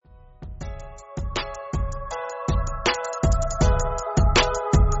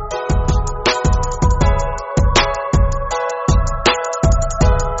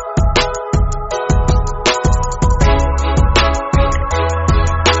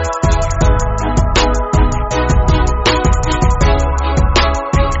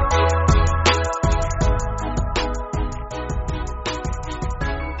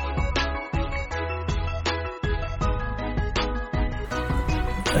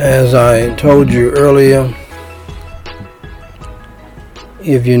As I told you earlier,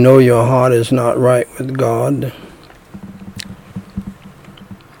 if you know your heart is not right with God,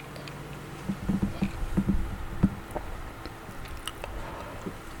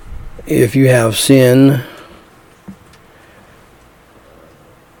 if you have sin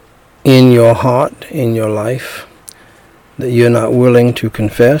in your heart, in your life, that you're not willing to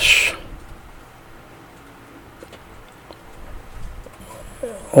confess,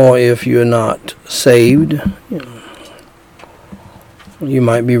 or if you're not saved, you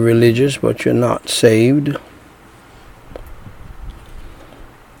might be religious, but you're not saved.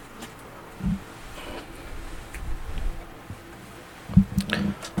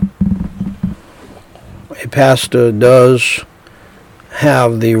 A pastor does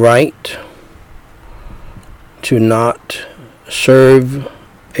have the right to not serve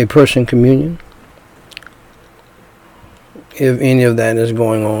a person communion if any of that is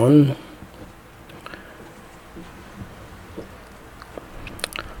going on.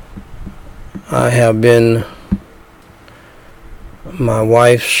 I have been my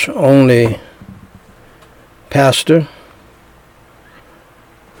wife's only pastor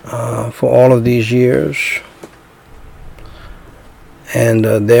for all of these years, and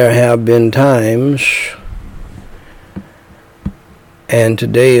there have been times, and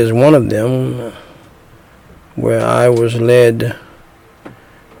today is one of them, where I was led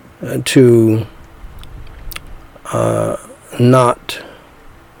to not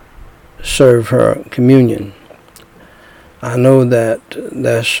serve her communion. I know that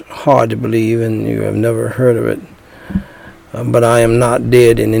that's hard to believe and you have never heard of it, but I am not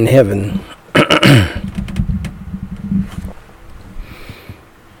dead and in heaven.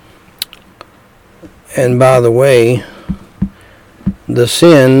 And by the way, the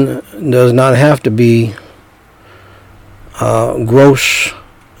sin does not have to be gross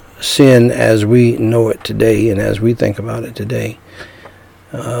sin as we know it today and as we think about it today,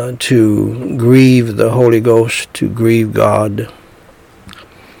 to grieve the Holy Ghost, to grieve God,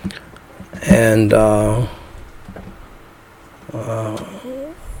 and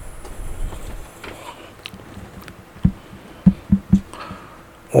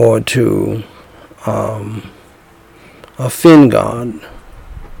or to offend God.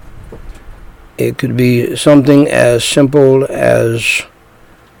 It could be something as simple as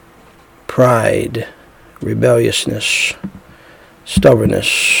pride, rebelliousness,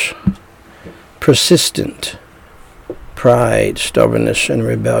 stubbornness, persistent pride, stubbornness, and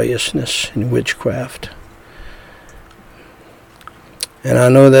rebelliousness, and witchcraft. And I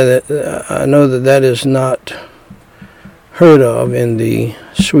know that is not heard of in the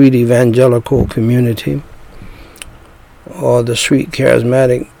sweet evangelical community or the sweet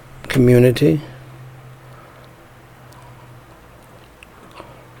charismatic community.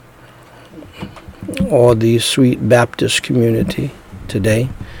 Or the sweet Baptist community today,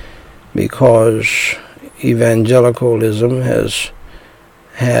 because evangelicalism has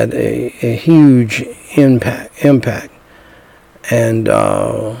had a huge impact and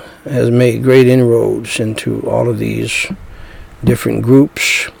has made great inroads into all of these different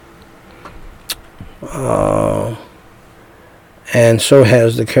groups, and so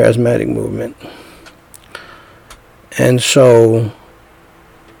has the charismatic movement. And so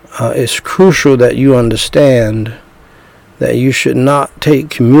it's crucial that you understand that you should not take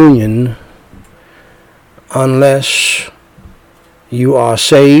communion unless you are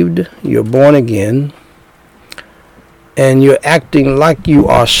saved, you're born again, and you're acting like you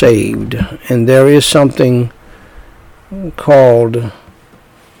are saved. And there is something called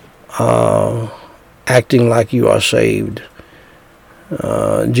acting like you are saved.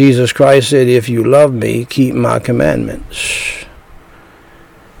 Jesus Christ said, "If you love me, keep my commandments."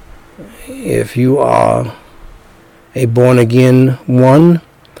 If you are a born-again one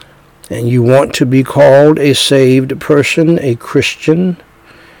and you want to be called a saved person, a Christian,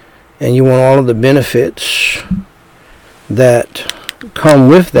 and you want all of the benefits that come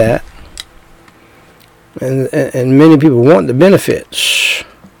with that, and many people want the benefits,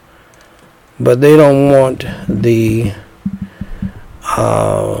 but they don't want the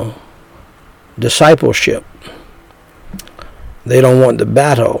discipleship. They don't want the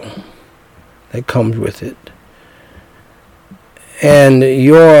battle that comes with it. And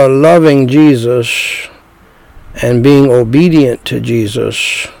your loving Jesus and being obedient to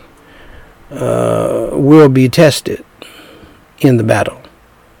Jesus will be tested in the battle.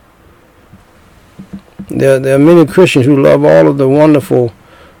 There are many Christians who love all of the wonderful,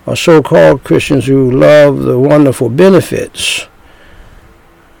 or so-called Christians who love the wonderful benefits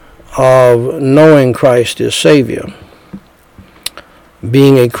of knowing Christ as Savior.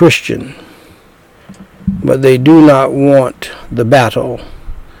 being a Christian, but they do not want the battle.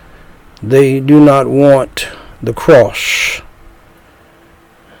 They do not want the cross.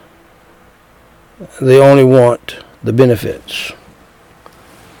 They only want the benefits,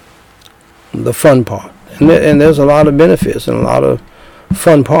 the fun part. And there's a lot of benefits and a lot of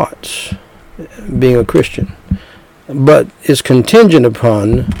fun parts being a Christian. But it's contingent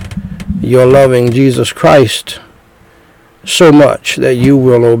upon your loving Jesus Christ so much that you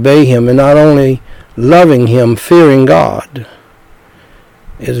will obey him, and not only loving him, fearing God.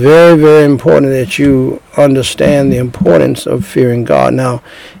 It's very, very important that you understand the importance of fearing God. Now,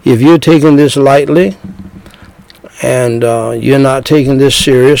 if you're taking this lightly and you're not taking this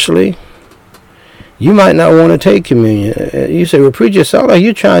seriously, you might not want to take communion. You say, well, preacher, it sounds like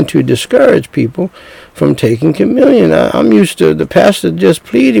you're trying to discourage people from taking communion. I'm used to the pastor just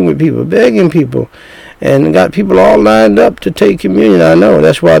pleading with people, begging people, and got people all lined up to take communion. I know,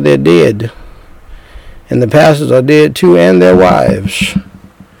 that's why they're dead. And the pastors are dead too, and their wives.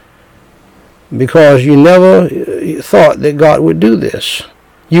 Because you never thought that God would do this.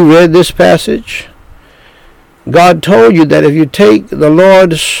 You read this passage. God told you that if you take the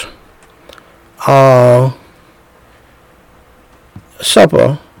Lord's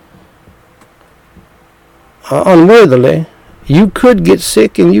supper unworthily, you could get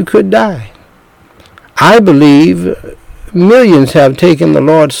sick and you could die. I believe millions have taken the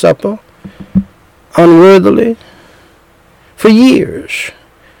Lord's Supper unworthily for years.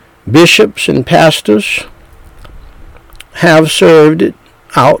 Bishops and pastors have served it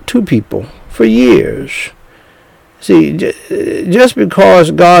out to people for years. See, just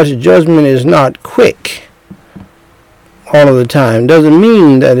because God's judgment is not quick all of the time doesn't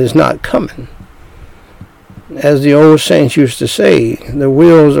mean that it's not coming. As the old saints used to say, the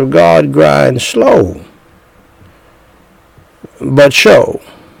wheels of God grind slow, but sure.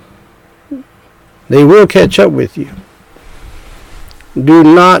 They will catch up with you. Do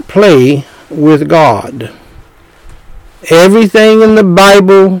not play with God. Everything in the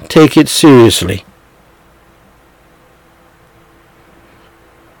Bible, take it seriously.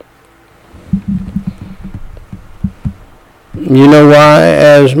 You know why?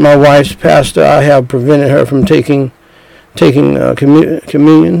 As my wife's pastor, I have prevented her from taking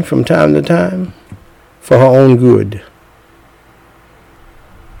communion from time to time for her own good.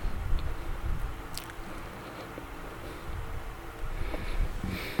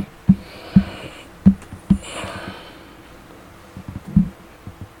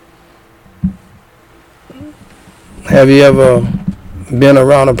 Have you ever been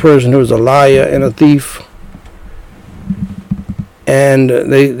around a person who's a liar and a thief? And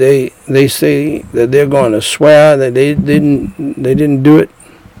they say that they're going to swear that they didn't do it,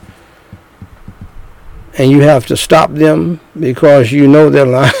 and you have to stop them because you know they're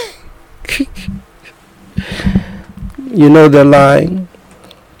lying. You know they're lying.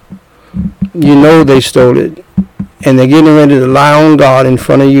 You know they stole it, and they're getting ready to lie on God in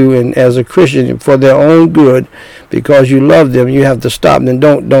front of you. And as a Christian, for their own good, because you love them, you have to stop them.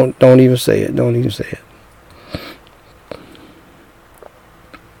 Don't even say it. Don't even say it.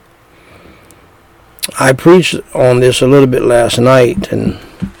 I preached on this a little bit last night, and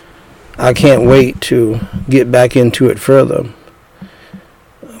I can't wait to get back into it further.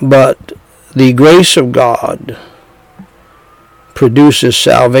 But the grace of God produces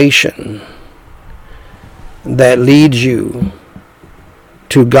salvation that leads you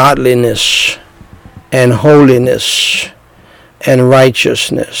to godliness and holiness and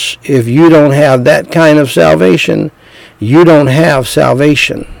righteousness. If you don't have that kind of salvation, you don't have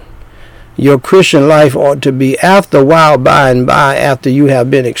salvation. Your Christian life ought to be, after a while, by and by, after you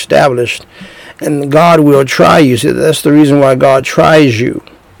have been established, and God will try you. See, that's the reason why God tries you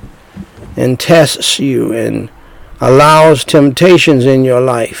and tests you and allows temptations in your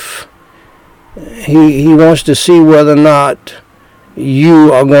life. He wants to see whether or not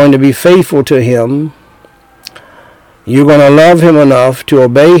you are going to be faithful to him. You're going to love him enough to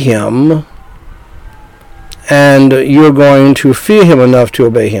obey him, and you're going to fear him enough to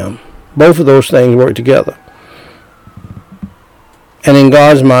obey him. Both of those things work together. And in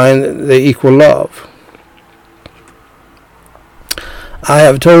God's mind, they equal love. I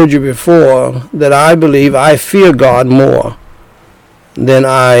have told you before that I believe I fear God more than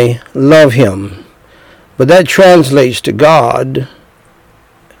I love him. But that translates to God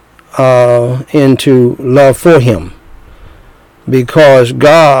into love for him. Because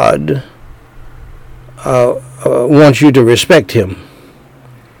God wants you to respect him.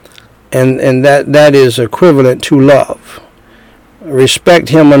 And that is equivalent to love. Respect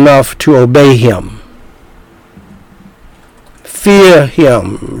him enough to obey him. fear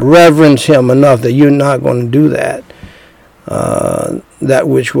him, reverence him enough that you're not going to do that, that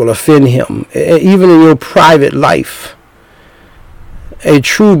which will offend him, even in your private life. A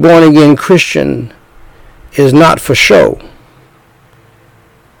true born-again Christian is not for show.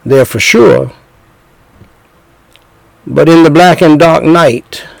 They're for sure. But in the black and dark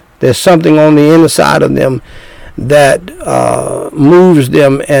night, there's something on the inside of them that moves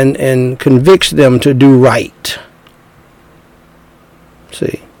them and convicts them to do right.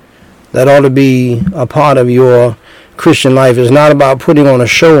 See, that ought to be a part of your Christian life. It's not about putting on a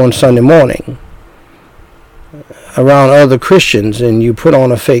show on Sunday morning around other Christians and you put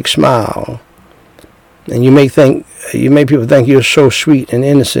on a fake smile and you make people think you're so sweet and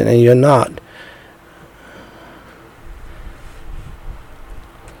innocent, and you're not.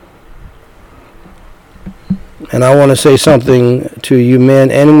 And I want to say something to you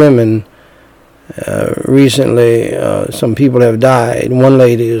men and women. Recently, some people have died. One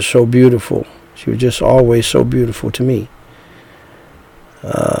lady is so beautiful. She was just always so beautiful to me.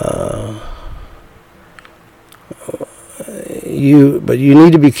 But you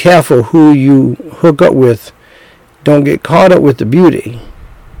need to be careful who you hook up with. Don't get caught up with the beauty.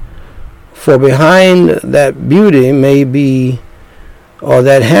 For behind that beauty may be, or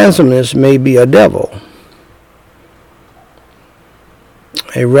that handsomeness may be, a devil.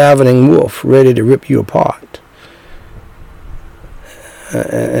 A ravening wolf ready to rip you apart.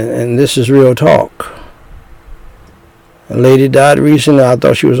 And this is real talk. A lady died recently. I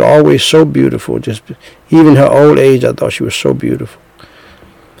thought she was always so beautiful. Just even her old age, I thought she was so beautiful.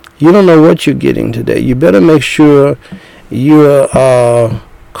 You don't know what you're getting today. You better make sure you're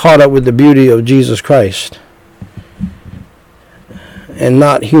caught up with the beauty of Jesus Christ and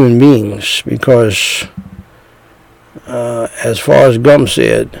not human beings, because as far as Gump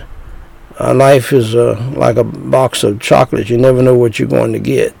said, life is like a box of chocolates. You never know what you're going to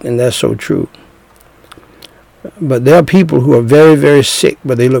get, and that's so true. But there are people who are very, very sick,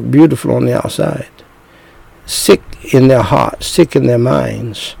 but they look beautiful on the outside. Sick in their hearts, sick in their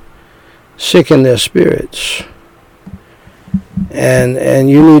minds, sick in their spirits. And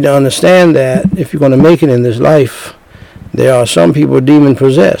you need to understand that if you're going to make it in this life, there are some people demon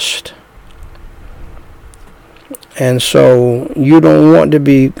possessed. And so you don't want to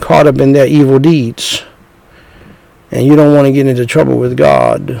be caught up in their evil deeds. And you don't want to get into trouble with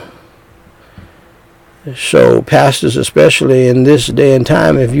God. So pastors, especially in this day and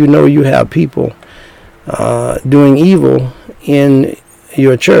time, if you know you have people doing evil in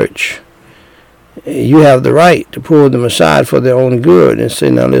your church, you have the right to pull them aside for their own good and say,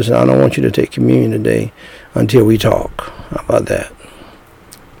 now listen, I don't want you to take communion today until we talk. How about that?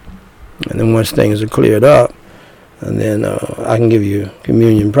 And then once things are cleared up, and then I can give you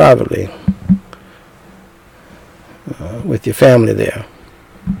communion privately with your family there.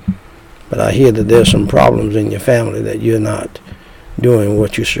 But I hear that there's some problems in your family that you're not doing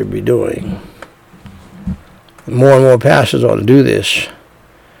what you should be doing. More and more pastors ought to do this.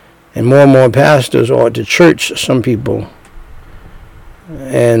 And more pastors ought to church some people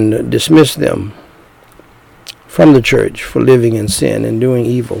and dismiss them from the church for living in sin and doing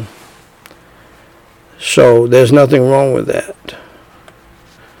evil. So there's nothing wrong with that.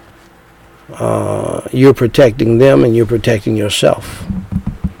 You're protecting them and you're protecting yourself.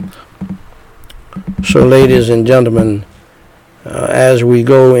 So ladies and gentlemen, as we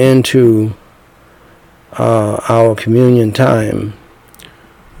go into our communion time,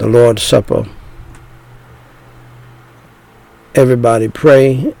 the Lord's Supper, everybody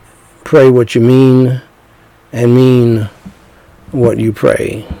pray what you mean and mean what you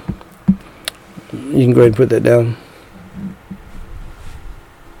pray. You can go ahead and put that down.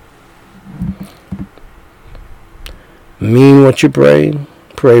 Mean what you pray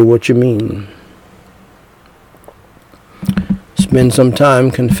what you mean. Spend some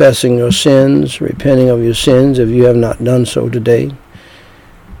time confessing your sins, repenting of your sins if you have not done so today.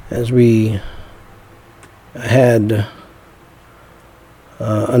 As we had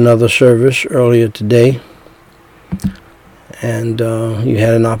another service earlier today, and you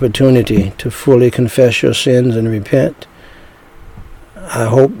had an opportunity to fully confess your sins and repent, I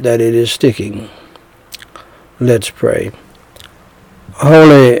hope that it is sticking. Let's pray.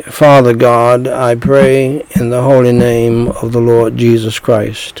 Holy Father God, I pray in the holy name of the Lord Jesus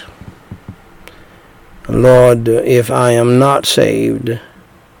Christ. Lord, if I am not saved,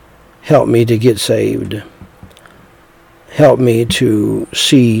 help me to get saved. Help me to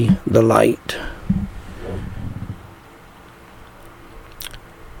see the light.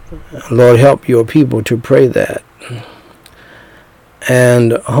 Lord, help your people to pray that.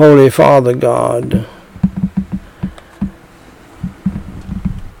 And Holy Father God,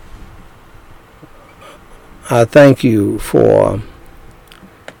 I thank you for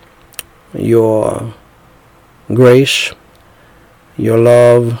your grace, your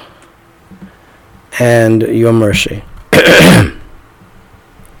love, and your mercy.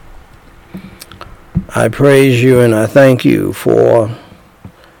 I praise you and I thank you for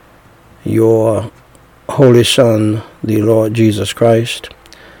your Holy Son, the Lord Jesus Christ,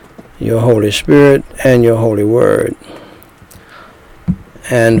 your Holy Spirit, and your Holy Word,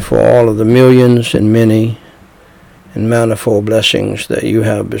 and for all of the millions and many and manifold blessings that you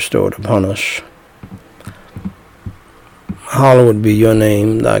have bestowed upon us. Hallowed be your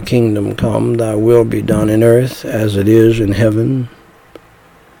name, thy kingdom come, thy will be done in earth as it is in heaven.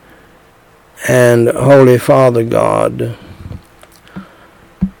 And Holy Father God,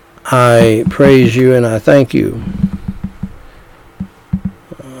 I praise you and I thank you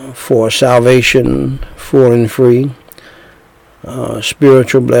for salvation, full and free,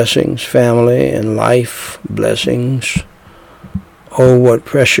 spiritual blessings, family and life blessings. Oh, what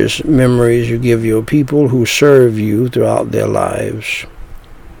precious memories you give your people who serve you throughout their lives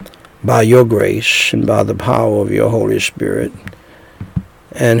by your grace and by the power of your Holy Spirit,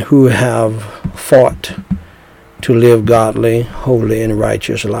 and who have fought to live godly, holy, and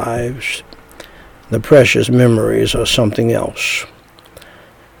righteous lives. The precious memories are something else.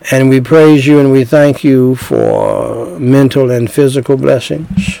 And we praise you and we thank you for mental and physical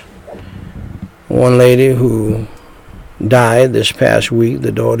blessings. One lady who died this past week,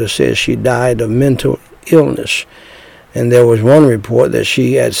 the daughter says she died of mental illness. And there was one report that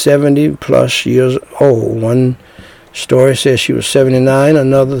she, at 70 plus years old, one story says she was 79,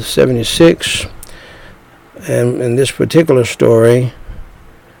 another 76. And in this particular story,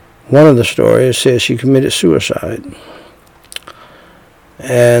 one of the stories says she committed suicide.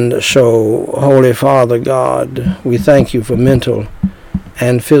 And so, Holy Father God, we thank you for mental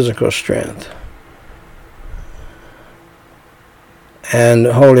and physical strength. And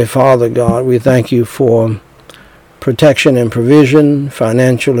Holy Father God, we thank you for protection and provision,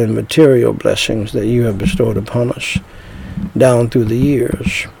 financial and material blessings that you have bestowed upon us down through the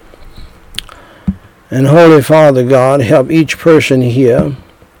years. And Holy Father God, help each person here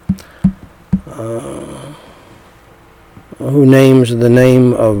who names the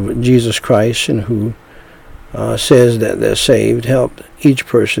name of Jesus Christ and who says that they're saved. Help each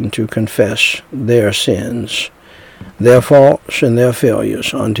person to confess their sins, their faults and their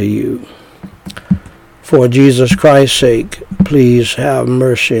failures unto you. For Jesus Christ's sake, please have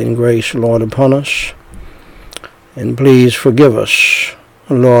mercy and grace, Lord, upon us. And please forgive us,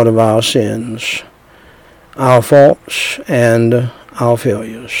 Lord, of our sins, our faults, and our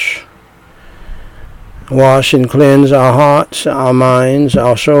failures. Wash and cleanse our hearts, our minds,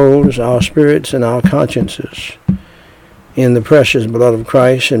 our souls, our spirits, and our consciences in the precious blood of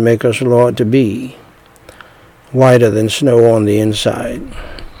Christ, and make us, Lord, to be whiter than snow on the inside.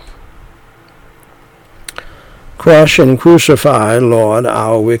 Crush and crucify, Lord,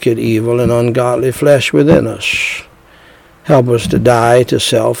 our wicked, evil, and ungodly flesh within us. Help us to die to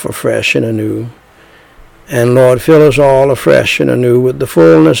self afresh and anew. And Lord, fill us all afresh and anew with the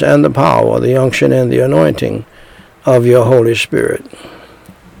fullness and the power, the unction and the anointing of your Holy Spirit.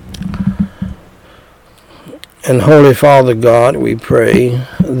 And Holy Father God, we pray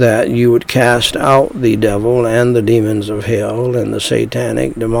that you would cast out the devil and the demons of hell and the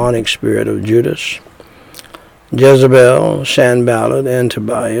satanic, demonic spirit of Judas, Jezebel, Sanballat, and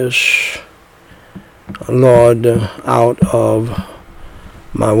Tobias, Lord, out of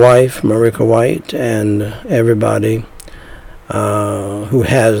my wife, Marika Whyte, and everybody who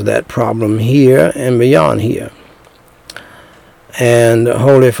has that problem here and beyond here. And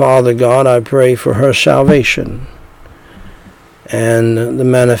Holy Father God, I pray for her salvation and the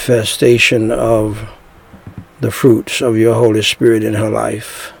manifestation of the fruits of your Holy Spirit in her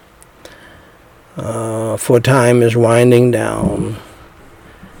life. For time is winding down,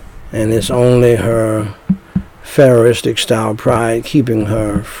 and it's only her Pharaohistic style pride keeping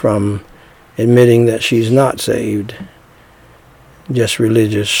her from admitting that she's not saved, just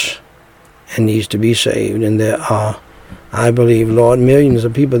religious, and needs to be saved. And there are, I believe, Lord, millions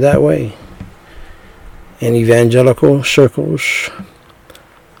of people that way in evangelical circles,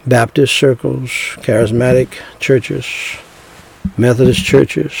 Baptist circles, charismatic churches, Methodist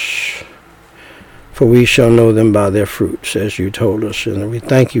churches. For we shall know them by their fruits, as you told us, and we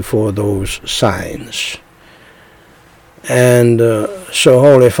thank you for those signs. And so,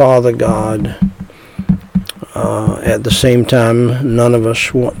 Holy Father God, at the same time, none of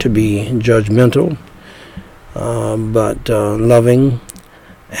us want to be judgmental, but loving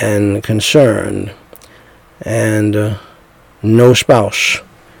and concerned. And no spouse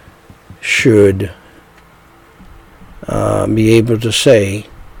should be able to say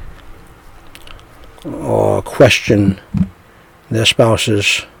or question their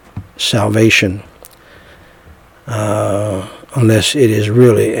spouse's salvation unless it is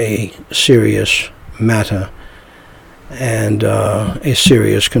really a serious matter and a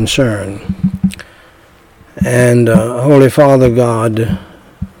serious concern. And Holy Father God,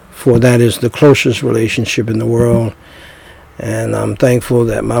 for that is the closest relationship in the world, and I'm thankful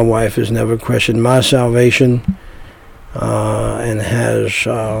that my wife has never questioned my salvation and has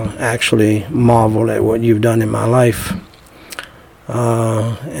actually marveled at what you've done in my life.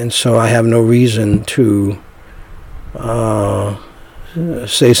 And so I have no reason to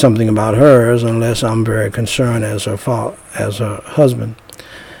say something about hers unless I'm very concerned as her husband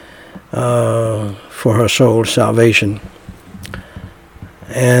for her soul's salvation,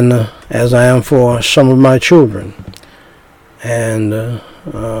 and as I am for some of my children, and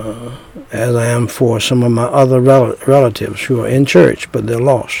as I am for some of my other relatives who are in church but they're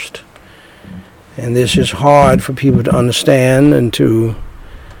lost. And this is hard for people to understand and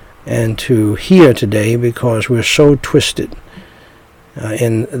to hear today, because we're so twisted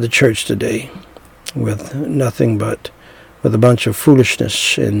in the church today with nothing but with a bunch of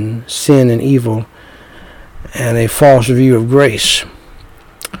foolishness and sin and evil and a false view of grace.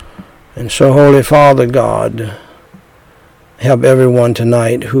 And so, Holy Father God, help everyone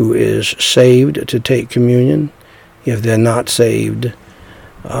tonight who is saved to take communion. If they're not saved,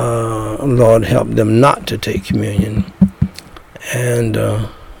 Lord, help them not to take communion. And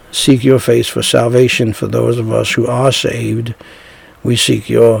seek your face for salvation for those of us who are saved. We seek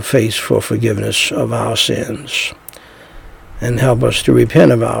your face for forgiveness of our sins. And help us to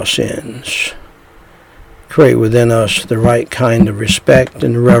repent of our sins. Create within us the right kind of respect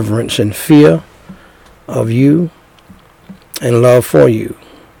and reverence and fear of you and love for you.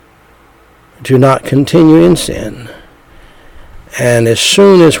 Do not continue in sin. And as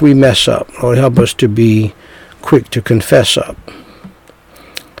soon as we mess up, Lord, help us to be quick to confess up.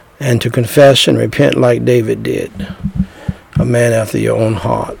 And to confess and repent like David did, a man after your own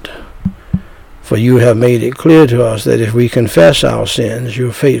heart. For you have made it clear to us that if we confess our sins, you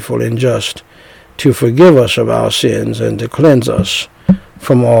are faithful and just to forgive us of our sins and to cleanse us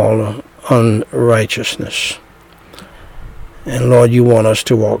from all unrighteousness. And Lord, you want us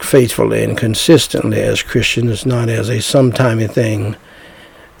to walk faithfully and consistently as Christians, not as a sometimey thing,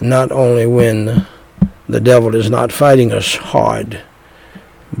 not only when the devil is not fighting us hard,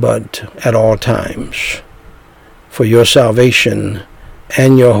 but at all times. For your salvation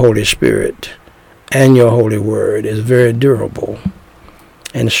and your Holy Spirit and your Holy Word is very durable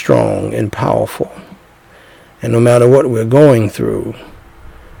and strong and powerful. And no matter what we're going through,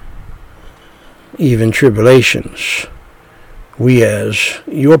 even tribulations, we as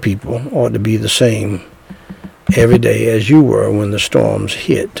your people ought to be the same every day as you were when the storms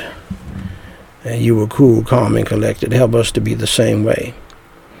hit. And you were cool, calm, and collected. Help us to be the same way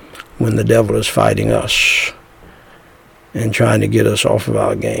when the devil is fighting us and trying to get us off of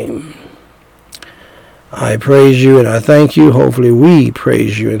our game. I praise you and I thank you. Hopefully we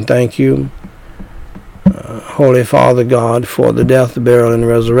praise you and thank you, Holy Father God, for the death, burial, and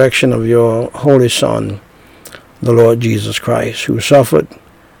resurrection of your Holy Son, the Lord Jesus Christ, who suffered,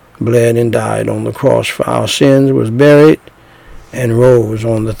 bled, and died on the cross for our sins, was buried, and rose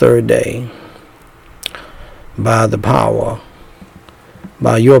on the third day by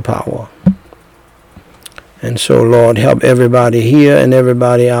your power. And so, Lord, help everybody here and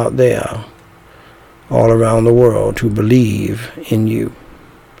everybody out there, all around the world, to believe in you.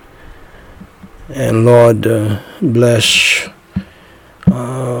 And Lord, bless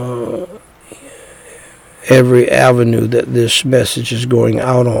every avenue that this message is going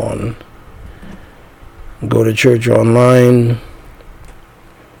out on. Go to church online,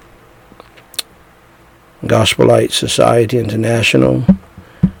 Gospelite Society International,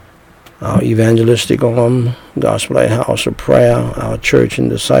 our evangelistic arm, Gospelite House of Prayer, our church and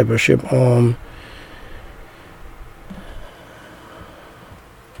discipleship arm,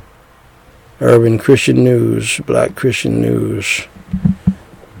 Urban Christian News, Black Christian News,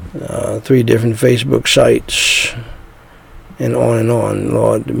 3 different Facebook sites, and on and on.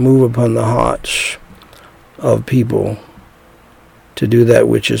 Lord, move upon the hearts of people to do that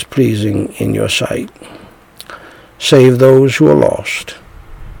which is pleasing in your sight. Save those who are lost.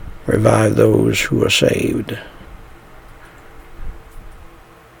 Revive those who are saved.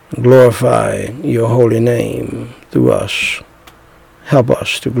 Glorify your holy name through us. Help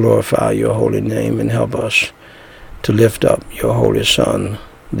us to glorify your holy name and help us to lift up your holy Son,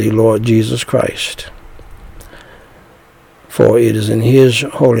 the Lord Jesus Christ. For it is in his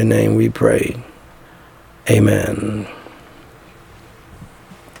holy name we pray. Amen.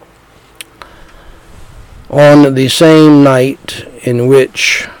 On the same night in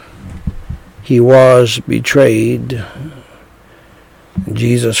which he was betrayed,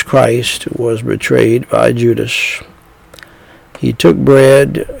 Jesus Christ was betrayed by Judas. He took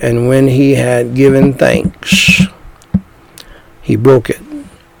bread, and when he had given thanks, he broke it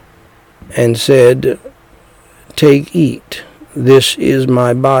and said, "Take, eat. This is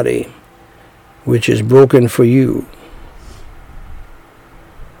my body, which is broken for you.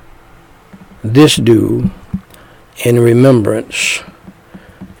 This do in remembrance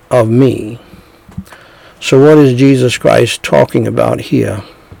of me." So what is Jesus Christ talking about here?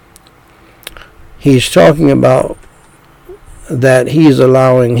 He's talking about that he's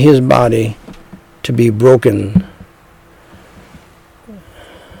allowing his body to be broken,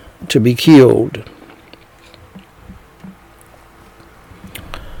 to be killed.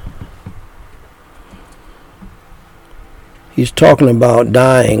 He's talking about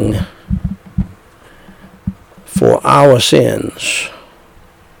dying for our sins,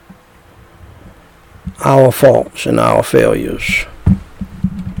 our faults and our failures.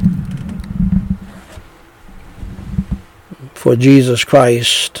 For Jesus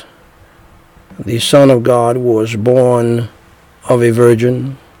Christ, the Son of God, was born of a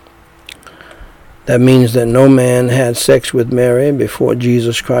virgin. That means that no man had sex with Mary before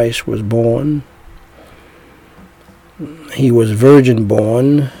Jesus Christ was born. He was virgin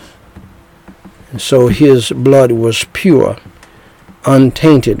born, and so his blood was pure,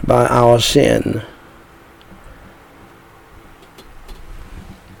 untainted by our sin.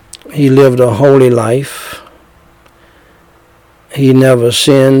 He lived a holy life. He never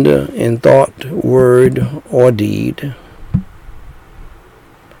sinned in thought, word, or deed.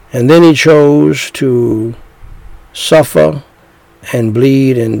 And then he chose to suffer and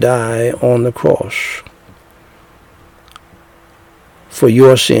bleed and die on the cross for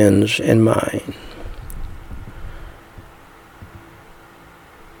your sins and mine.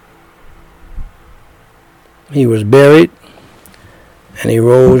 He was buried, and he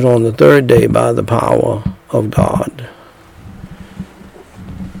rose on the third day by the power of God.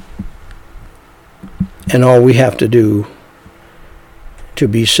 And all we have to do to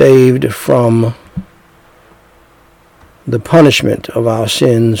be saved from the punishment of our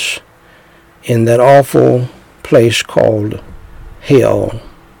sins in that awful place called hell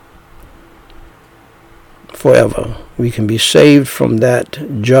forever. We can be saved from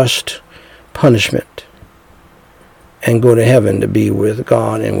that just punishment and go to heaven to be with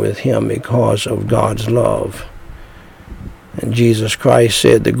God and with him because of God's love. And Jesus Christ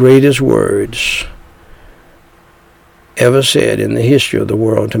said the greatest words ever said in the history of the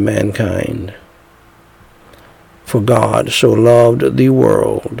world to mankind. For God so loved the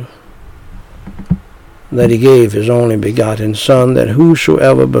world that he gave his only begotten Son, that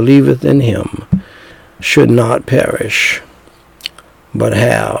whosoever believeth in him should not perish, but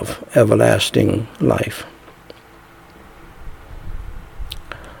have everlasting life.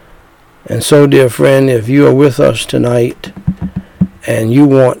 And so, dear friend, if you are with us tonight and you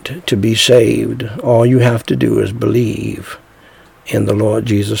want to be saved, all you have to do is believe in the Lord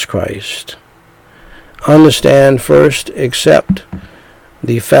Jesus Christ. Understand first, accept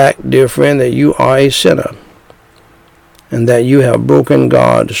the fact, dear friend, that you are a sinner and that you have broken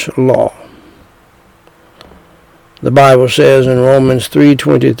God's law. The Bible says in Romans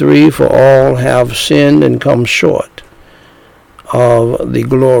 3:23, "For all have sinned and come short of the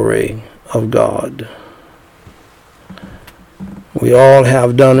glory of God." We all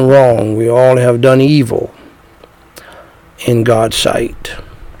have done wrong. We all have done evil in God's sight.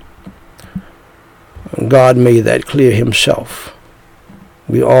 God made that clear himself.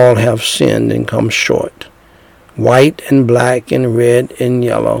 We all have sinned and come short. White and black and red and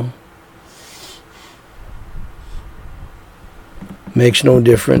yellow. Makes no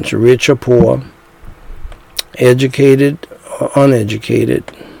difference, rich or poor, educated or uneducated.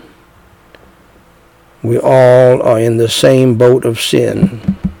 We all are in the same boat of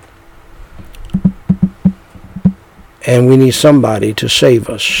sin. And we need somebody to save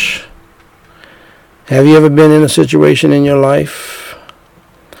us. Have you ever been in a situation in your life?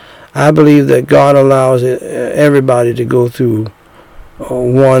 I believe that God allows everybody to go through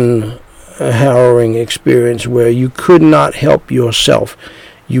one harrowing experience where you could not help yourself.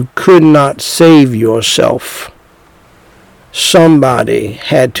 You could not save yourself. Somebody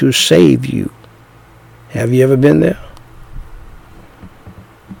had to save you. Have you ever been there?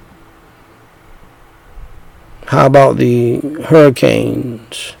 How about the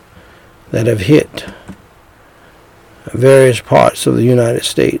hurricanes that have hit various parts of the United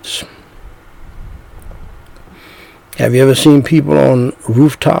States? Have you ever seen people on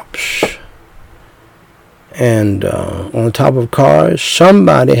rooftops and on the top of cars?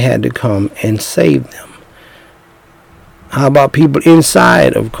 Somebody had to come and save them. How about people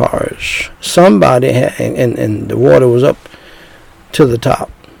inside of cars? Somebody had, and the water was up to the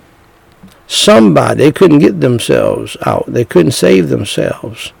top. Somebody, they couldn't get themselves out. They couldn't save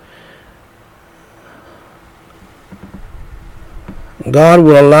themselves. God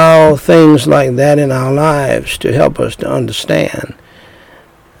will allow things like that in our lives to help us to understand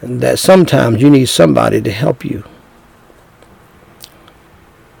that sometimes you need somebody to help you.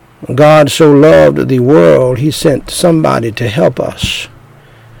 God so loved the world, he sent somebody to help us.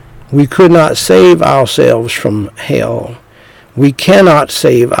 We could not save ourselves from hell. We cannot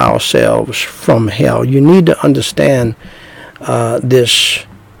save ourselves from hell. You need to understand this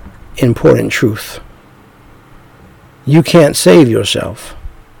important truth. You can't save yourself.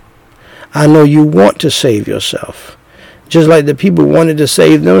 I know you want to save yourself. Just like the people wanted to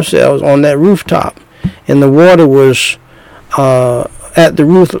save themselves on that rooftop, and the water was at the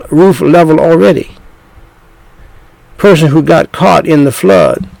roof level already. Person who got caught in the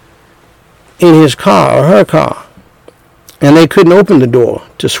flood in his car or her car, and they couldn't open the door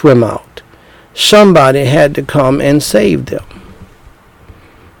to swim out. Somebody had to come and save them.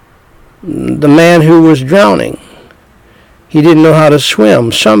 The man who was drowning, he didn't know how to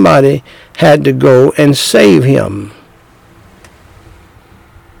swim. Somebody had to go and save him.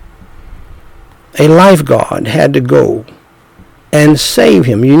 A lifeguard had to go and save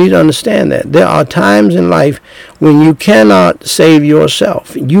him. You need to understand that. There are times in life when you cannot save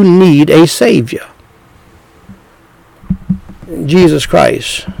yourself. You need a Savior. Jesus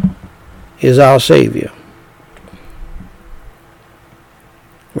Christ is our Savior.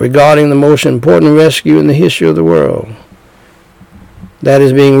 Regarding the most important rescue in the history of the world, that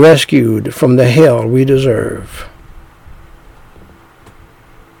is being rescued from the hell we deserve.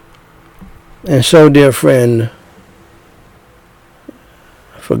 And so, dear friend,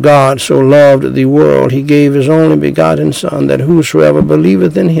 for God so loved the world, he gave his only begotten Son, that whosoever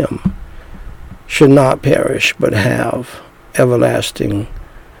believeth in him should not perish, but have everlasting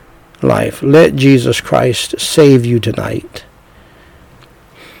life. Let Jesus Christ save you tonight.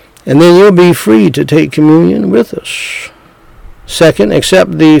 And then you'll be free to take communion with us. Second,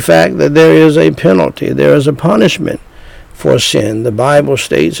 accept the fact that there is a penalty, there is a punishment for sin. The Bible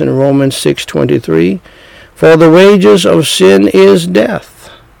states in Romans 6:23, for the wages of sin is death.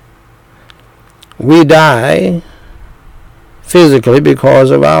 We die physically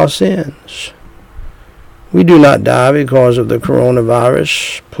because of our sins. We do not die because of the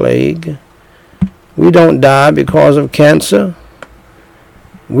coronavirus plague. We don't die because of cancer.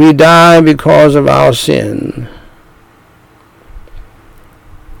 We die because of our sin.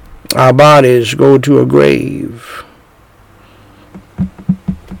 Our bodies go to a grave.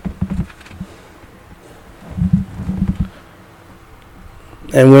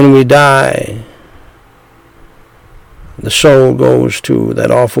 And when we die, the soul goes to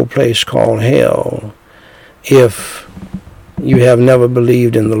that awful place called hell, if you have never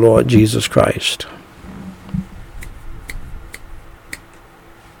believed in the Lord Jesus Christ.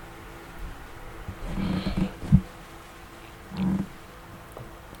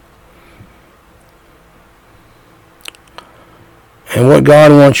 And what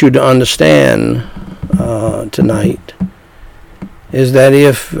God wants you to understand tonight is that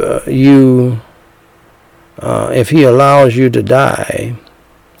if he allows you to die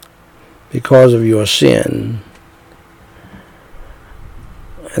because of your sin,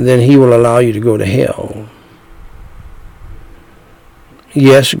 and then he will allow you to go to hell.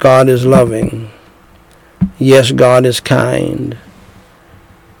 Yes, God is loving. Yes, God is kind.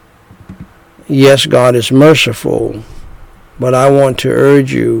 Yes, God is merciful. But I want to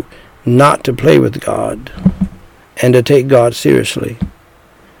urge you not to play with God and to take God seriously.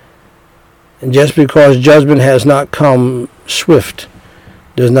 And just because judgment has not come swift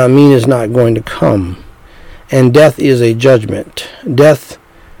does not mean it's not going to come. And death is a judgment. Death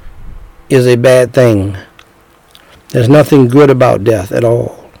is a bad thing. There's nothing good about death at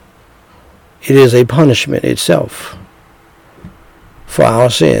all. It is a punishment itself for our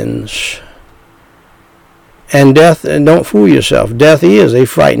sins. And death, and don't fool yourself, death is a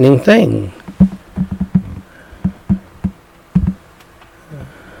frightening thing.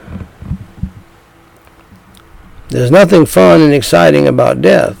 There's nothing fun and exciting about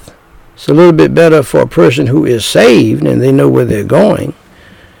death. It's a little bit better for a person who is saved and they know where they're going.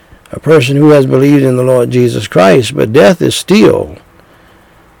 A person who has believed in the Lord Jesus Christ, but death is still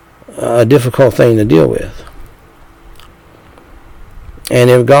a difficult thing to deal with. And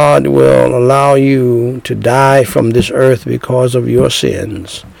if God will allow you to die from this earth because of your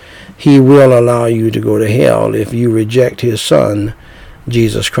sins, he will allow you to go to hell if you reject his Son,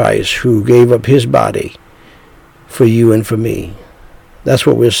 Jesus Christ, who gave up his body for you and for me. That's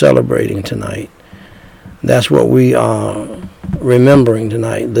what we're celebrating tonight. That's what we are remembering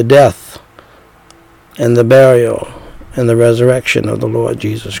tonight, the death and the burial and the resurrection of the Lord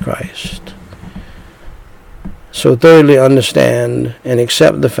Jesus Christ. So thoroughly understand and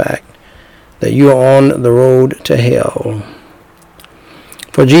accept the fact that you are on the road to hell.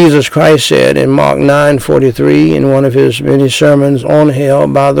 For Jesus Christ said in Mark 9:43, in one of his many sermons on hell,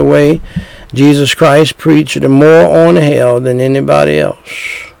 by the way, Jesus Christ preached more on hell than anybody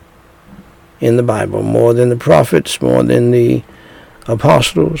else in the Bible, more than the prophets, more than the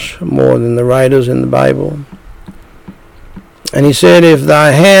apostles, more than the writers in the Bible. And he said, if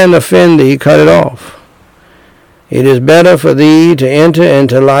thy hand offend thee, cut it off. It is better for thee to enter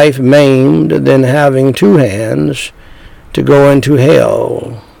into life maimed than having two hands to go into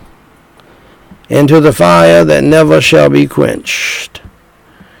hell, into the fire that never shall be quenched,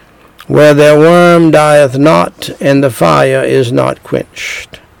 where their worm dieth not, and the fire is not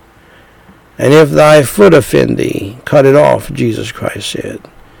quenched. And if thy foot offend thee, cut it off, Jesus Christ said.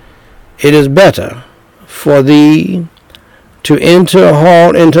 It is better for thee to enter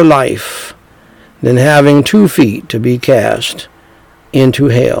halt into life than having 2 feet to be cast into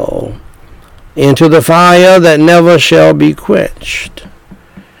hell, into the fire that never shall be quenched,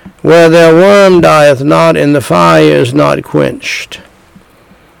 where their worm dieth not, and the fire is not quenched.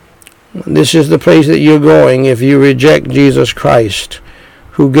 This is the place that you're going if you reject Jesus Christ,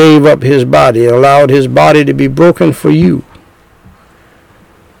 who gave up his body, allowed his body to be broken for you,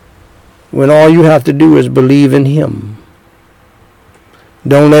 when all you have to do is believe in him.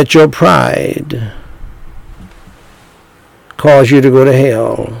 Don't let your pride cause you to go to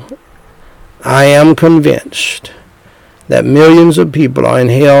hell. I am convinced that millions of people are in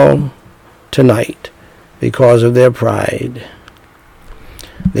hell tonight because of their pride.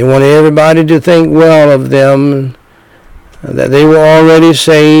 They want everybody to think well of them, that they were already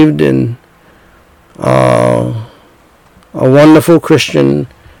saved and a wonderful Christian,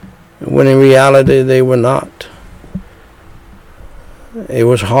 when in reality they were not. It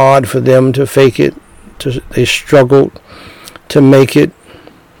was hard for them to fake it. They struggled to make it.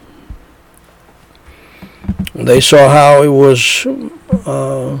 They saw how it was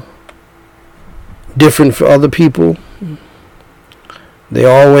different for other people. They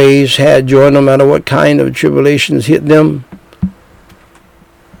always had joy no matter what kind of tribulations hit them,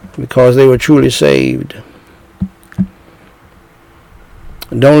 because they were truly saved.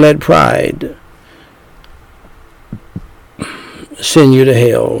 Don't let pride send you to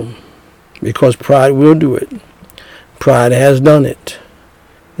hell, because pride will do it. Pride has done it.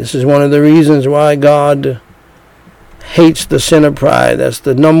 This is one of the reasons why God hates the sin of pride. That's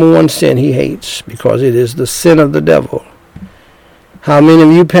the number one sin he hates, because it is the sin of the devil. How many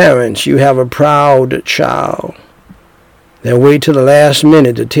of you parents, you have a proud child that wait till the last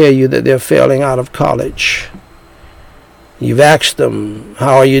minute to tell you that they're failing out of college? You've asked them,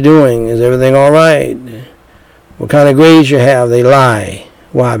 how are you doing? Is everything all right? What kind of grades you have? They lie.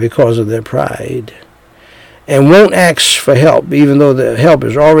 Why? Because of their pride. And won't ask for help, even though the help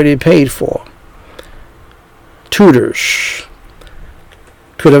is already paid for. Tutors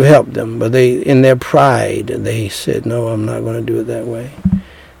could have helped them, but in their pride, they said, no, I'm not going to do it that way.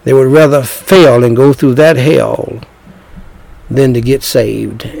 They would rather fail and go through that hell than to get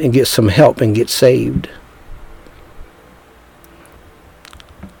saved and get some help and get saved.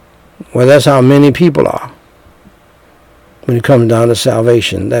 Well, that's how many people are when it comes down to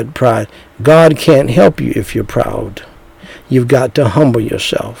salvation, that pride. God can't help you if you're proud. You've got to humble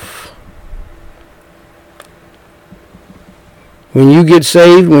yourself. When you get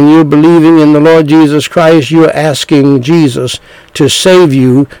saved, when you're believing in the Lord Jesus Christ, you're asking Jesus to save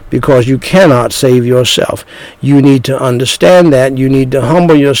you, because you cannot save yourself. You need to understand that. You need to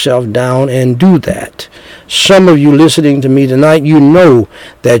humble yourself down and do that. Some of you listening to me tonight, you know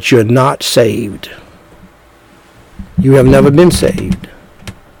that you're not saved. You have never been saved.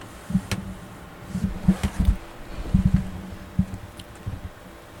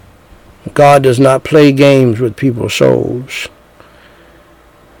 God does not play games with people's souls.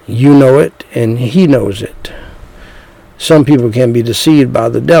 You know it, and he knows it. Some people can be deceived by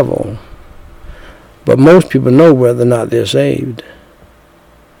the devil, but most people know whether or not they're saved.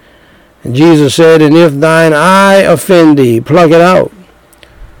 And Jesus said, and if thine eye offend thee, pluck it out.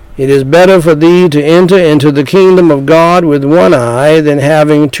 It is better for thee to enter into the kingdom of God with one eye than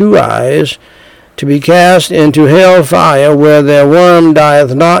having 2 eyes to be cast into hell fire, where their worm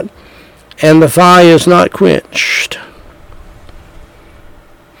dieth not, and the fire is not quenched.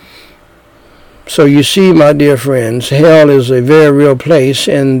 So you see, my dear friends, hell is a very real place,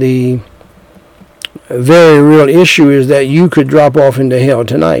 and the very real issue is that you could drop off into hell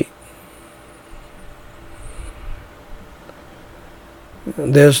tonight.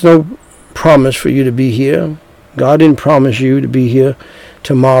 There's no promise for you to be here. God didn't promise you to be here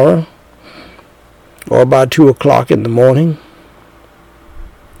tomorrow or by 2 o'clock in the morning.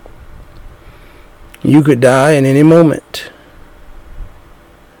 You could die at any moment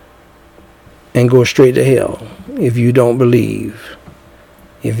and go straight to hell if you don't believe,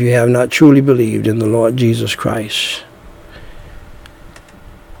 if you have not truly believed in the Lord Jesus Christ.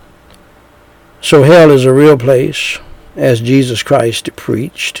 So hell is a real place, as Jesus Christ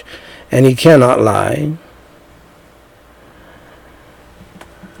preached, and he cannot lie.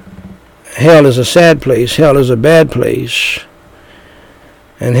 Hell is a sad place. Hell is a bad place.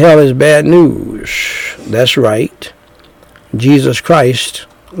 And hell is bad news. That's right. Jesus Christ,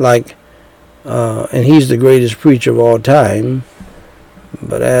 and he's the greatest preacher of all time,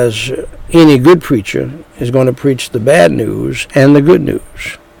 but as any good preacher is going to preach the bad news and the good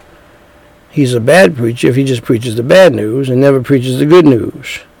news. He's a bad preacher if he just preaches the bad news and never preaches the good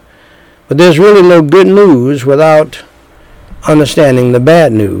news. But there's really no good news without understanding the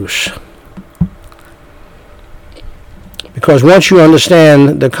bad news. Because once you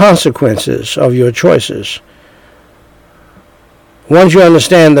understand the consequences of your choices, once you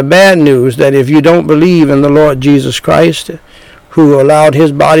understand the bad news that if you don't believe in the Lord Jesus Christ, who allowed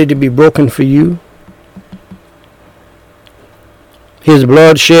his body to be broken for you, his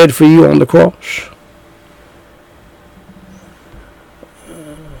blood shed for you on the cross,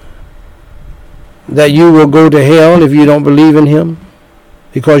 that you will go to hell if you don't believe in him,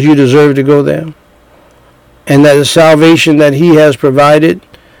 because you deserve to go there, and that the salvation that he has provided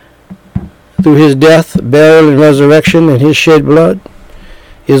through his death, burial, and resurrection and his shed blood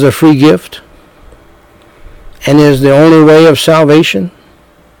is a free gift and is the only way of salvation.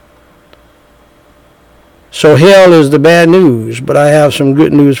 So hell is the bad news, but I have some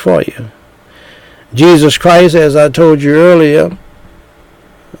good news for you. Jesus Christ, as I told you earlier,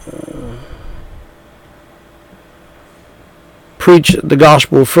 preached the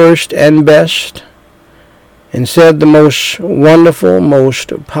gospel first and best, and said the most wonderful,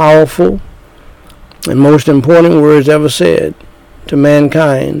 most powerful, and most important words ever said to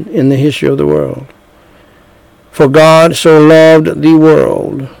mankind in the history of the world. For God so loved the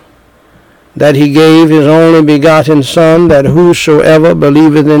world that he gave his only begotten Son, that whosoever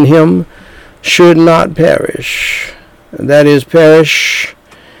believeth in him should not perish. That is, perish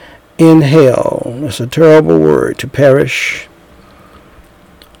in hell. That's a terrible word, to perish.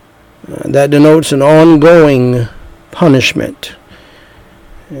 That denotes an ongoing punishment.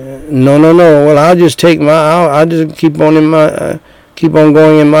 No. Well, I'll just I'll just keep on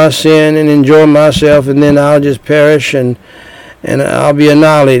going in my sin and enjoy myself, and then I'll just perish and I'll be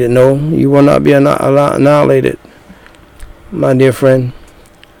annihilated. No, you will not be annihilated, my dear friend.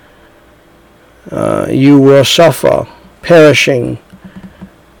 You will suffer, perishing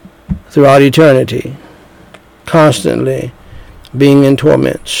throughout eternity, constantly being in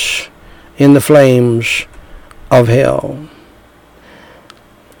torments, in the flames of hell.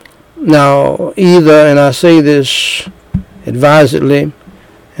 Now, either, and I say this advisedly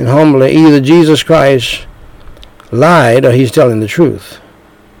and humbly, either Jesus Christ lied or he's telling the truth.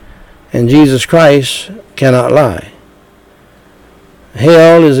 And Jesus Christ cannot lie.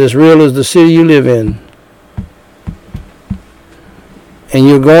 Hell is as real as the city you live in. And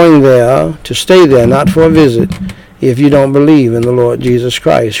you're going there to stay there, not for a visit, if you don't believe in the Lord Jesus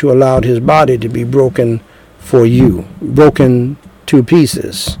Christ, who allowed his body to be broken for you, broken to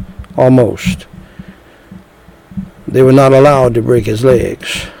pieces, almost. They were not allowed to break his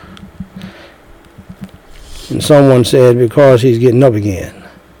legs. And someone said, because he's getting up again.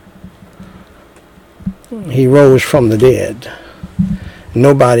 He rose from the dead.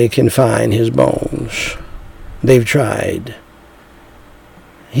 Nobody can find his bones. They've tried.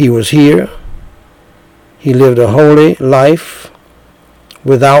 He was here. He lived a holy life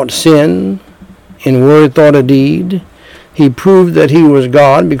without sin in word, thought, or deed. He proved that he was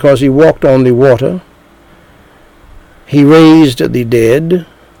God because he walked on the water. He raised the dead.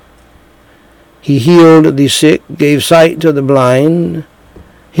 He healed the sick, gave sight to the blind,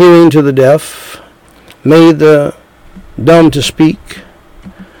 hearing to the deaf, made the dumb to speak,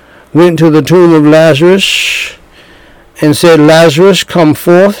 went to the tomb of Lazarus and said, Lazarus, come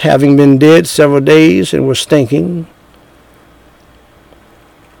forth, having been dead several days and was stinking.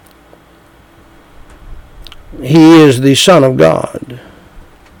 He is the Son of God.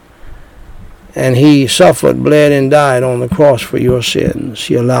 And he suffered, bled, and died on the cross for your sins.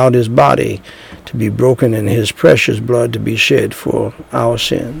 He allowed his body to be broken and his precious blood to be shed for our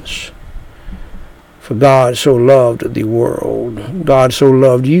sins. For God so loved the world. God so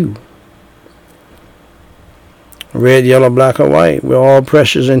loved you. Red, yellow, black, or white, we're all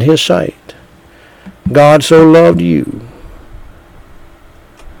precious in his sight. God so loved you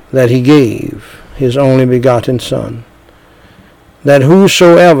that he gave his only begotten Son, that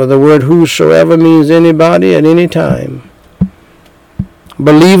whosoever, the word whosoever means anybody at any time,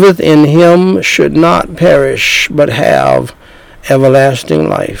 believeth in him should not perish, but have everlasting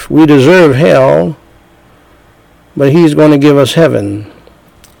life. We deserve hell, but he's going to give us heaven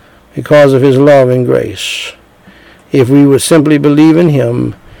because of his love and grace, if we would simply believe in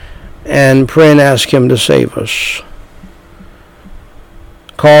him and pray and ask him to save us.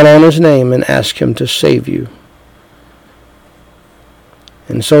 Call on his name and ask him to save you.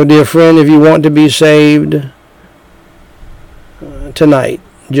 And so, dear friend, if you want to be saved tonight,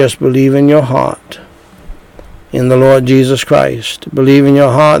 just believe in your heart in the Lord Jesus Christ. Believe in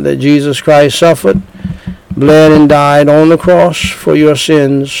your heart that Jesus Christ suffered, bled, and died on the cross for your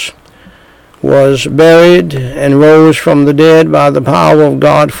sins, was buried, and rose from the dead by the power of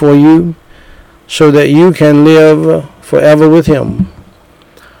God for you, so that you can live forever with him.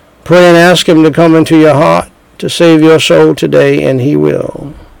 Pray and ask him to come into your heart to save your soul today, and he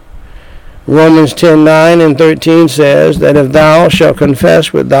will. Romans 10:9 and 13 says that if thou shalt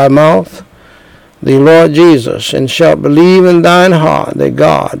confess with thy mouth the Lord Jesus, and shalt believe in thine heart that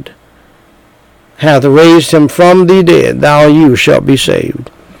God hath raised him from the dead, you shalt be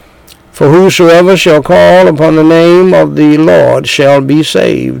saved. For whosoever shall call upon the name of the Lord shall be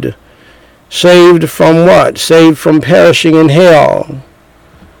saved. Saved from what? Saved from perishing in hell.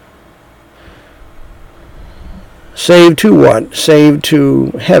 Saved to what? Saved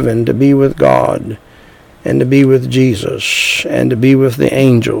to heaven, to be with God, and to be with Jesus, and to be with the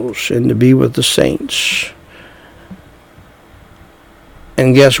angels, and to be with the saints.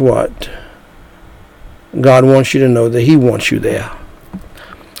 And guess what? God wants you to know that he wants you there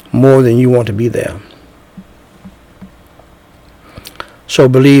more than you want to be there. So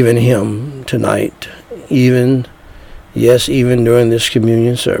believe in him tonight, even during this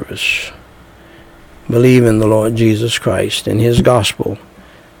communion service. Believe in the Lord Jesus Christ and his gospel,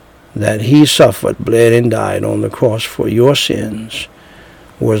 that he suffered, bled, and died on the cross for your sins,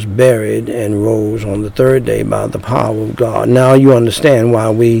 was buried, and rose on the third day by the power of God. Now you understand why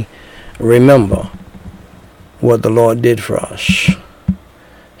we remember what the Lord did for us.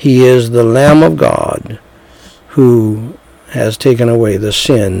 He is the Lamb of God who has taken away the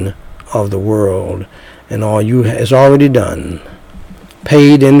sin of the world, and all you has already done,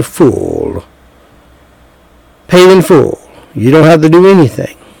 paid in full. Paid in full. You don't have to do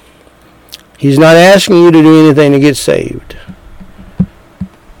anything. He's not asking you to do anything to get saved.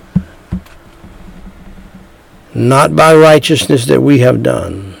 Not by righteousness that we have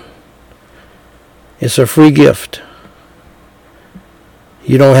done. It's a free gift.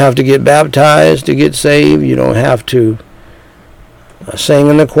 You don't have to get baptized to get saved. You don't have to sing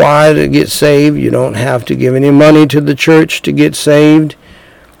in the choir to get saved. You don't have to give any money to the church to get saved.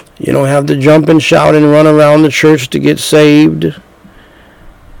 You don't have to jump and shout and run around the church to get saved.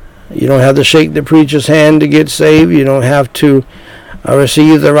 You don't have to shake the preacher's hand to get saved. You don't have to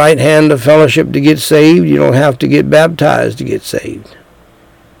receive the right hand of fellowship to get saved. You don't have to get baptized to get saved.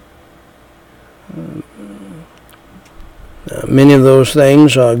 Many of those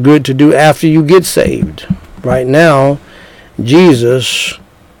things are good to do after you get saved. Right now, Jesus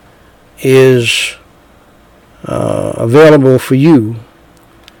is available for you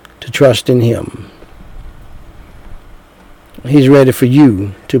to trust in him. He's ready for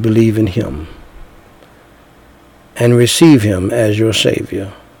you to believe in him and receive him as your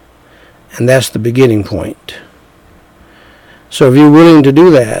Savior. And that's the beginning point. So if you're willing to do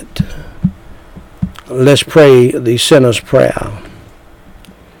that, let's pray the sinner's prayer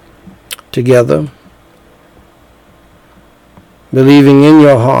together, believing in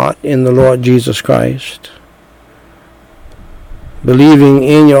your heart in the Lord Jesus Christ, believing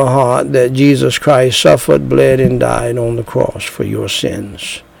in your heart that Jesus Christ suffered, bled, and died on the cross for your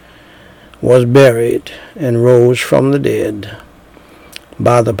sins, was buried, and rose from the dead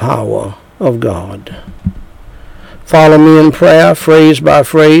by the power of God. Follow me in prayer, phrase by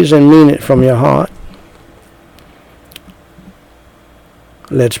phrase, and mean it from your heart.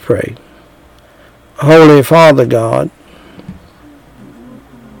 Let's pray. Holy Father God,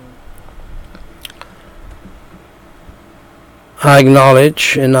 I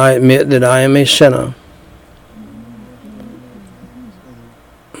acknowledge and I admit that I am a sinner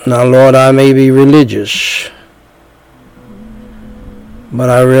Now, Lord, I may be religious, but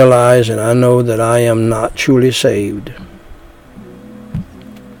I realize and I know that I am not truly saved.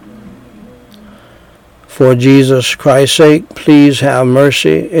 For Jesus Christ's sake, please have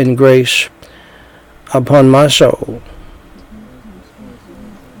mercy and grace upon my soul.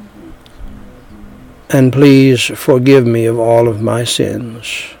 And please forgive me of all of my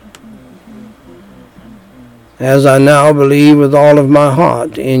sins. As I now believe with all of my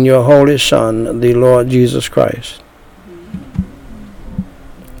heart in your Holy Son, the Lord Jesus Christ,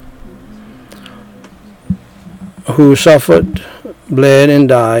 who suffered, bled, and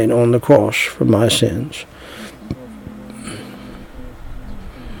died on the cross for my sins,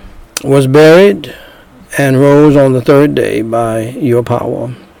 was buried, and rose on the third day by your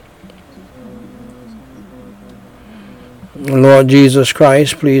power. Lord Jesus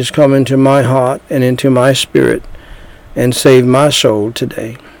Christ, please come into my heart and into my spirit and save my soul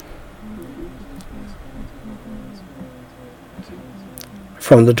today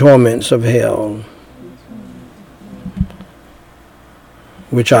from the torments of hell,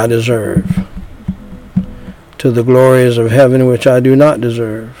 which I deserve, to the glories of heaven, which I do not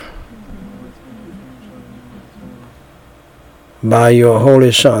deserve, by your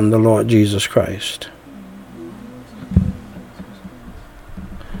Holy Son, the Lord Jesus Christ.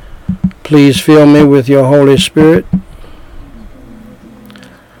 Please fill me with your Holy Spirit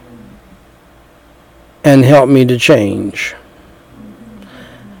and help me to change.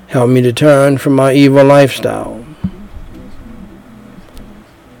 Help me to turn from my evil lifestyle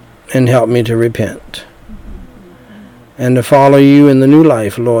and help me to repent and to follow you in the new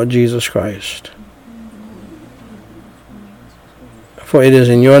life, Lord Jesus Christ. For it is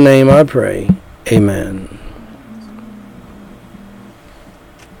in your name I pray. Amen.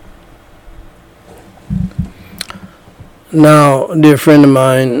 Now, dear friend of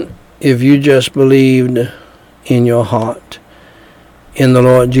mine, if you just believed in your heart in the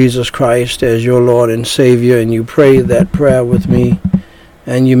Lord Jesus Christ as your Lord and Savior, and you prayed that prayer with me,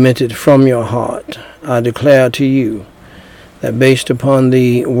 and you meant it from your heart, I declare to you that based upon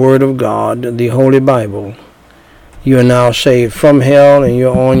the Word of God, the Holy Bible, you are now saved from hell and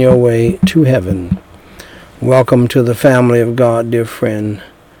you're on your way to heaven. Welcome to the family of God, dear friend.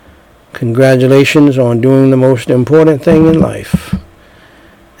 Congratulations on doing the most important thing in life,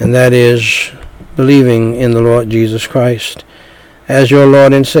 and that is believing in the Lord Jesus Christ as your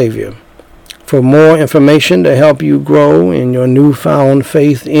Lord and Savior. For more information to help you grow in your newfound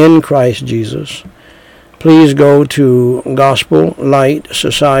faith in Christ Jesus, please go to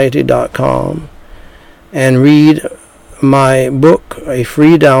gospellightsociety.com and read my book, a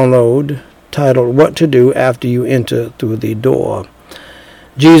free download titled What to Do After You Enter Through the Door.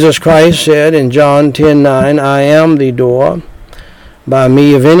 Jesus Christ said in John 10:9, I am the door. By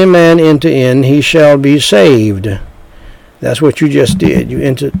me, if any man enter in, he shall be saved. That's what you just did. You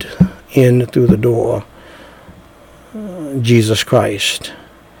entered in through the door, Jesus Christ.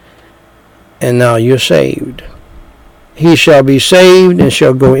 And now you're saved. He shall be saved and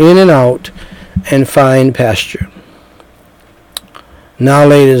shall go in and out and find pasture. Now,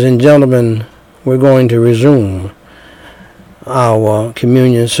 ladies and gentlemen, we're going to resume our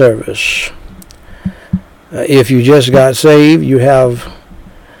communion service. If you just got saved, you have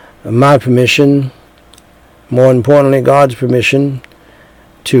my permission, more importantly, God's permission,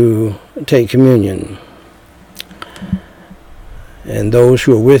 to take communion. And those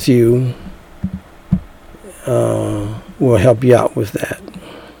who are with you will help you out with that.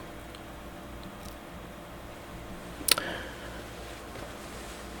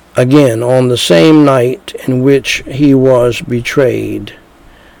 Again, on the same night in which he was betrayed,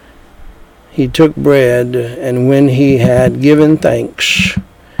 he took bread, and when he had given thanks,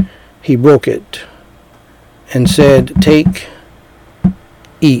 he broke it and said, Take,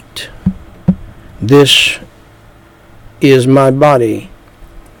 eat. This is my body,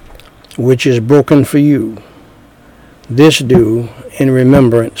 which is broken for you. This do in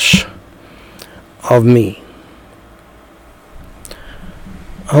remembrance of me.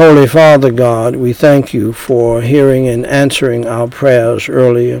 Holy Father God, we thank you for hearing and answering our prayers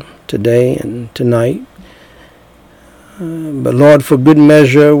earlier today and tonight. But Lord, for good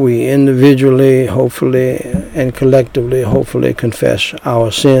measure, we individually, hopefully, and collectively, hopefully, confess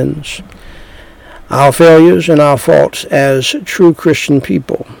our sins, our failures, and our faults as true Christian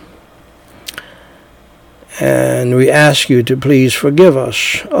people. And we ask you to please forgive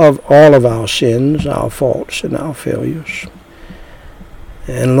us of all of our sins, our faults, and our failures.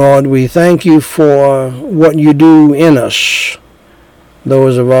 And Lord, we thank you for what you do in us,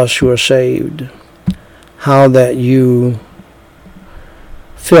 those of us who are saved, how that you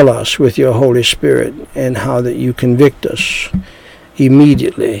fill us with your Holy Spirit, and how that you convict us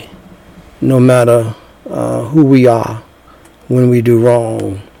immediately, no matter who we are, when we do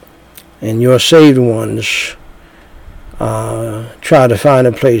wrong. And your saved ones try to find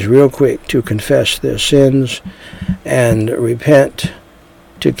a place real quick to confess their sins and repent,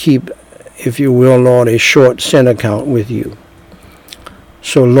 to keep, if you will, Lord, a short sin account with you.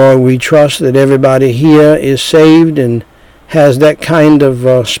 So, Lord, we trust that everybody here is saved and has that kind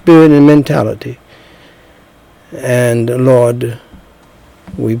of spirit and mentality. And, Lord,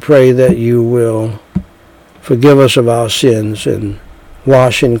 we pray that you will forgive us of our sins and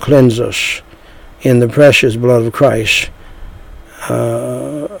wash and cleanse us in the precious blood of Christ,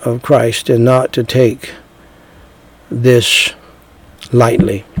 and not to take this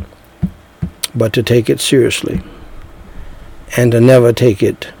lightly, but to take it seriously, and to never take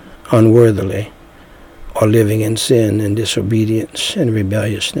it unworthily, or living in sin and disobedience and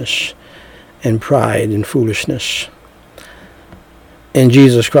rebelliousness and pride and foolishness. In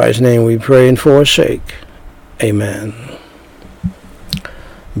Jesus Christ's name we pray and forsake. Amen.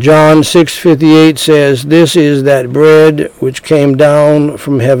 John 6:58 says, "This is that bread which came down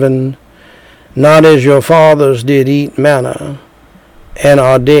from heaven, not as your fathers did eat manna, and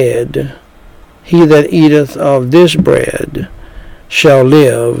are dead. He that eateth of this bread shall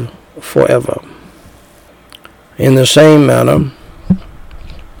live forever." In the same manner,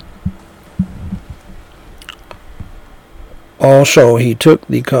 also he took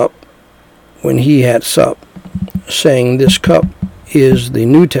the cup when he had supped, saying, "This cup is the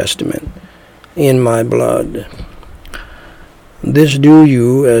New Testament in my blood. This do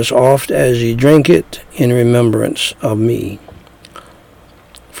you as oft as ye drink it in remembrance of me.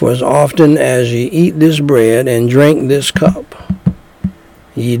 For as often as ye eat this bread and drink this cup,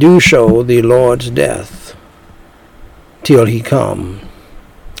 ye do show the Lord's death till he come."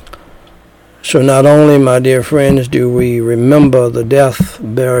 So not only, my dear friends, do we remember the death,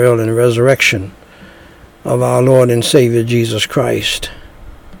 burial, and resurrection of our Lord and Savior Jesus Christ,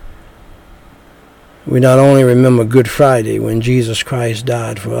 we not only remember Good Friday, when Jesus Christ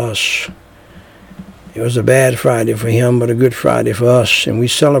died for us. It was a bad Friday for him, but a good Friday for us, and we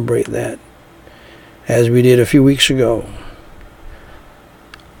celebrate that, as we did a few weeks ago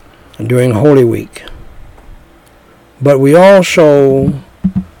during Holy Week. But we also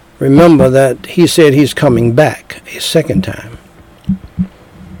remember that he said he's coming back a second time,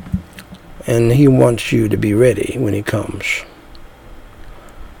 and he wants you to be ready when he comes.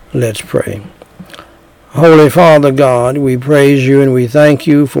 Let's pray. Holy Father God, we praise you and we thank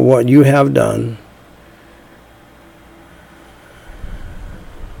you for what you have done.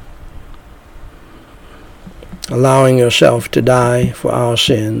 Allowing yourself to die for our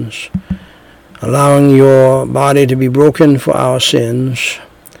sins, allowing your body to be broken for our sins,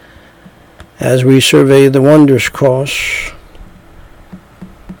 as we survey the wondrous cross,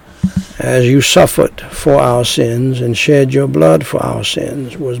 as you suffered for our sins and shed your blood for our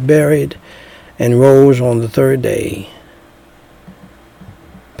sins, was buried and rose on the third day,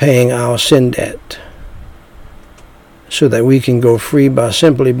 paying our sin debt, so that we can go free by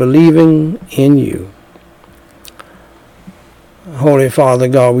simply believing in you. Holy Father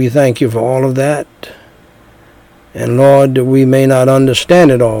God, we thank you for all of that. And Lord, we may not understand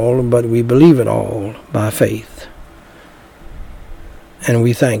it all, but we believe it all by faith. And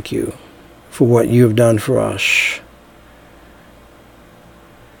we thank you for what you have done for us.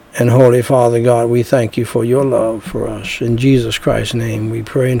 And Holy Father God, we thank you for your love for us. In Jesus Christ's name we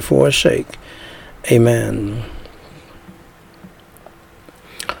pray and forsake. Amen.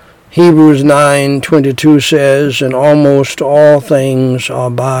 Hebrews 9:22 says, "And almost all things are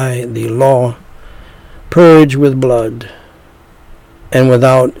by the law purged with blood, and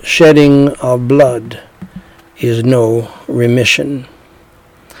without shedding of blood is no remission."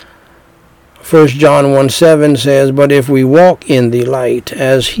 1 John 1:7 says, "But if we walk in the light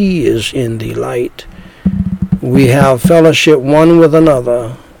as he is in the light, we have fellowship one with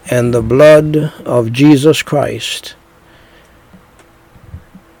another, and the blood of Jesus Christ,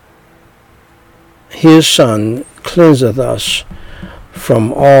 his Son, cleanseth us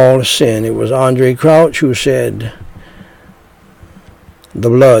from all sin." It was Andre Crouch who said, "The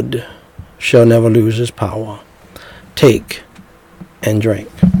blood shall never lose its power. Take and drink."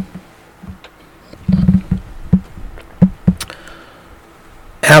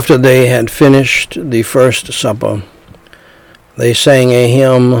 After they had finished the first supper, they sang a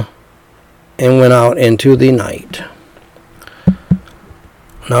hymn and went out into the night.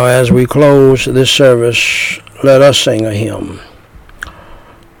 Now, as we close this service, let us sing a hymn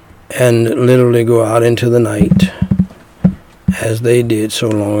and literally go out into the night as they did so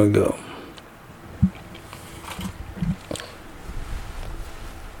long ago.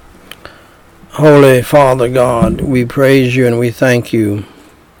 Holy Father God, we praise you and we thank you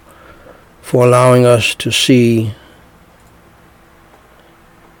for allowing us to see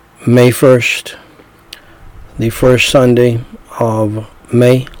May 1st, the first Sunday of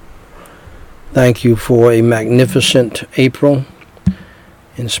May. Thank you for a magnificent April,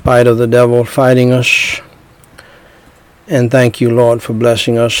 in spite of the devil fighting us. And thank you, Lord, for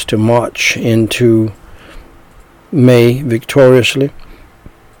blessing us to march into May victoriously.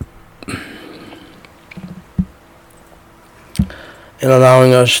 And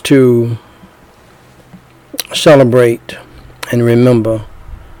allowing us to celebrate and remember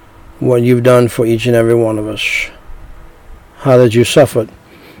what you've done for each and every one of us. How that you suffered,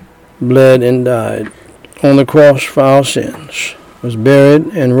 bled, and died on the cross for our sins, was buried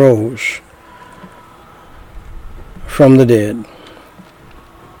and rose from the dead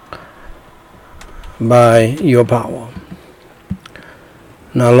by your power.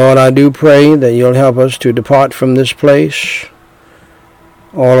 Now, Lord, I do pray that you'll help us to depart from this place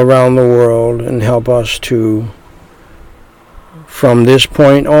all around the world and help us to, from this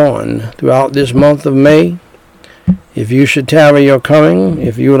point on, throughout this month of May, if you should tarry your coming,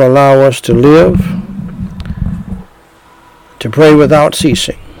 if you would allow us to live, to pray without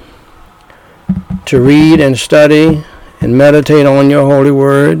ceasing, to read and study and meditate on your holy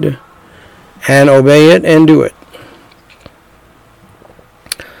word, and obey it and do it,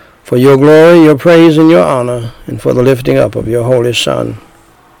 for your glory, your praise, and your honor, and for the lifting up of your holy Son,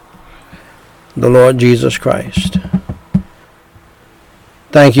 the Lord Jesus Christ.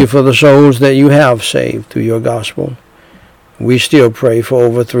 Thank you for the souls that you have saved through your gospel. We still pray for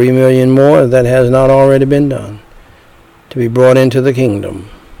over 3 million more that has not already been done, to be brought into the kingdom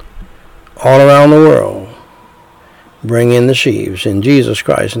all around the world. Bring in the sheaves. In Jesus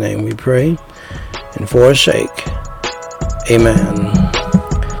Christ's name we pray, and for his sake, amen.